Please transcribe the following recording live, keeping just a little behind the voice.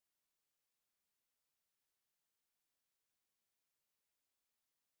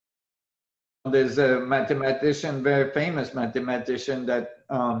There's a mathematician, very famous mathematician, that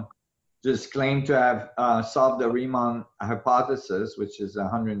just claimed to have solved the Riemann hypothesis, which is a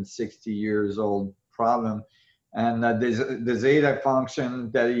 160 years old problem. And the zeta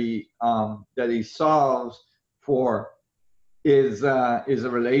function that he solves for is a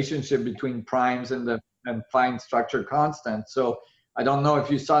relationship between primes and fine structure constant. So I don't know if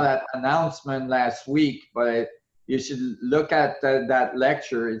you saw that announcement last week, but you should look at that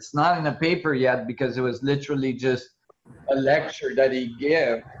lecture. It's not in a paper yet because it was literally just a lecture that he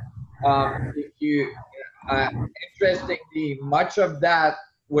gave. Interestingly, much of that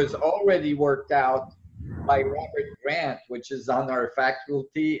was already worked out by Robert Grant, which is on our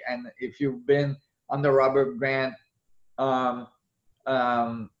faculty. And if you've been on the Robert Grant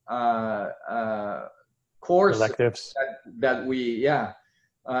course electives that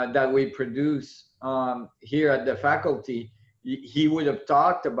we produce here at the faculty, he would have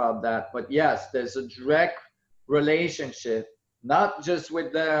talked about that. But yes, there's a direct relationship, not just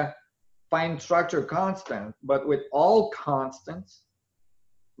with the fine structure constant, but with all constants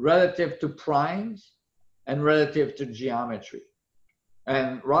relative to primes and relative to geometry.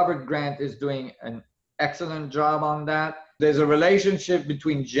 And Robert Grant is doing an excellent job on that. There's a relationship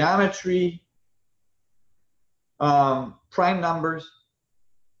between geometry, prime numbers,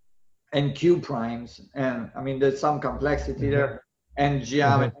 and Q primes, and I mean there's some complexity there, and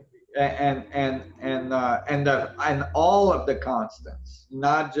geometry, and all of the constants,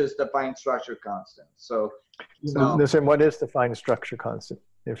 not just the fine structure constant. So, Nassim, what is the fine structure constant?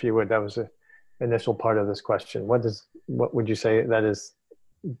 If you would, that was the initial part of this question. What would you say that is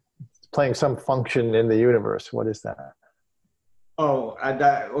playing some function in the universe? What is that? Oh,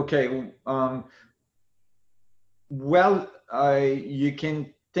 okay. Well, you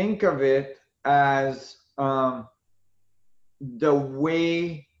can think of it as the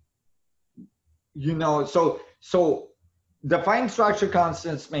way, so the fine structure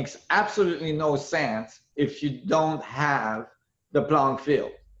constants makes absolutely no sense if you don't have the Planck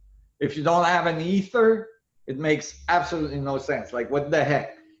field. If you don't have an ether, it makes absolutely no sense. Like, what the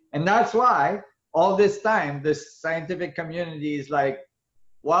heck? And that's why all this time, this scientific community is like,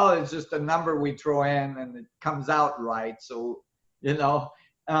 well, it's just a number we throw in and it comes out right. So, and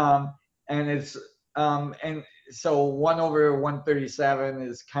it's, and so 1/137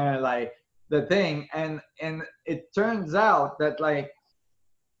 is kind of like the thing. And it turns out that, like,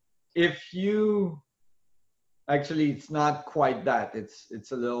 if you, actually, it's not quite that.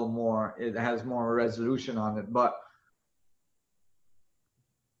 It's a little more, it has more resolution on it. But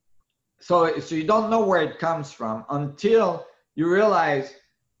so you don't know where it comes from until you realize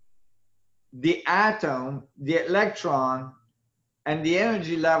the atom, the electron, and the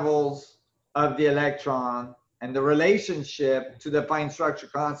energy levels of the electron and the relationship to the fine structure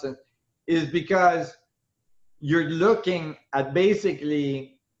constant is because you're looking at,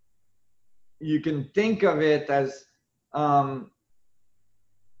 basically, you can think of it as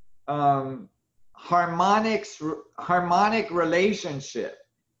harmonic relationship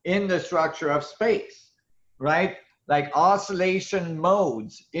in the structure of space, right? Like oscillation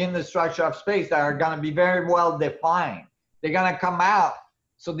modes in the structure of space that are going to be very well defined. They're going to come out.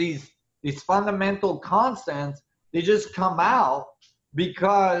 So these fundamental constants, they just come out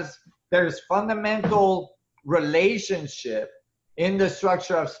because there's fundamental relationship in the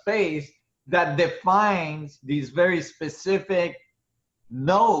structure of space that defines these very specific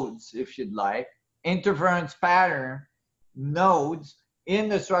nodes, if you'd like, interference pattern nodes in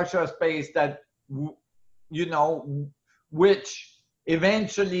the structure of space that, which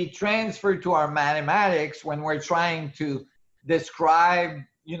eventually transfer to our mathematics when we're trying to describe,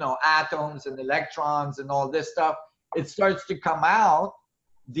 atoms and electrons and all this stuff. It starts to come out,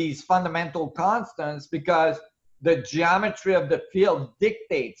 these fundamental constants, because the geometry of the field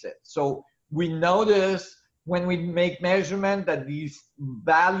dictates it. So we notice when we make measurement that these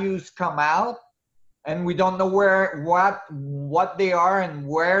values come out, and we don't know what they are and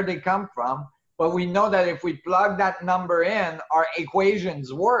where they come from, but we know that if we plug that number in, our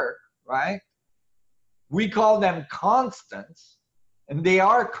equations work, right? We call them constants, and they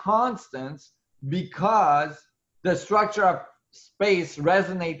are constants because the structure of space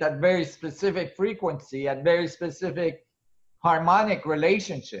resonates at very specific frequency, at very specific harmonic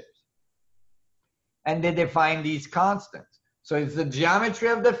relationships. And they define these constants. So it's the geometry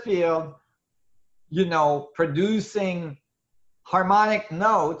of the field, producing harmonic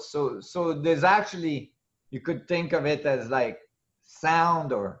notes. So there's actually, you could think of it as like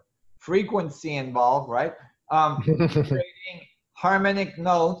sound or frequency involved, right? Creating harmonic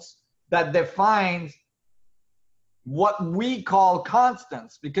notes that defines what we call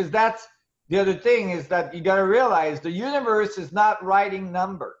constants, because that's the other thing is that you got to realize the universe is not writing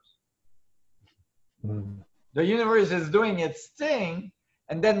numbers. The universe is doing its thing.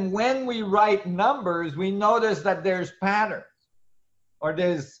 And then when we write numbers, we notice that there's patterns or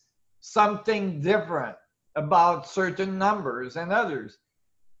there's something different about certain numbers and others,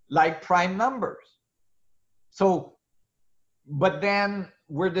 like prime numbers. So, but then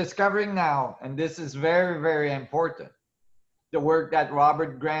we're discovering now, and this is very, very important, the work that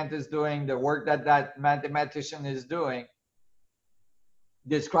Robert Grant is doing, the work that that mathematician is doing,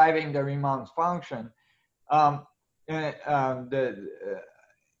 describing the Riemann function, the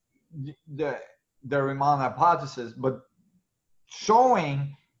Riemann hypothesis, but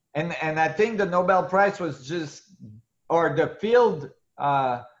showing, and I think the Nobel Prize was just, or the Field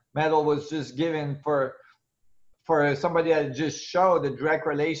medal was just given for somebody that just showed the direct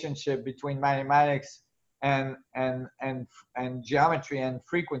relationship between mathematics and geometry and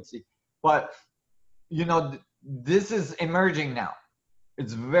frequency. But you know, this is emerging now.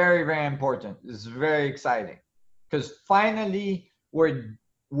 It's very, very important. It's very exciting because finally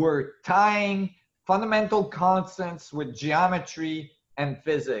we're tying fundamental constants with geometry and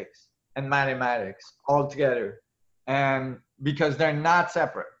physics and mathematics all together, and because they're not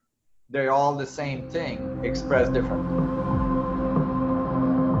separate, they're all the same thing expressed differently.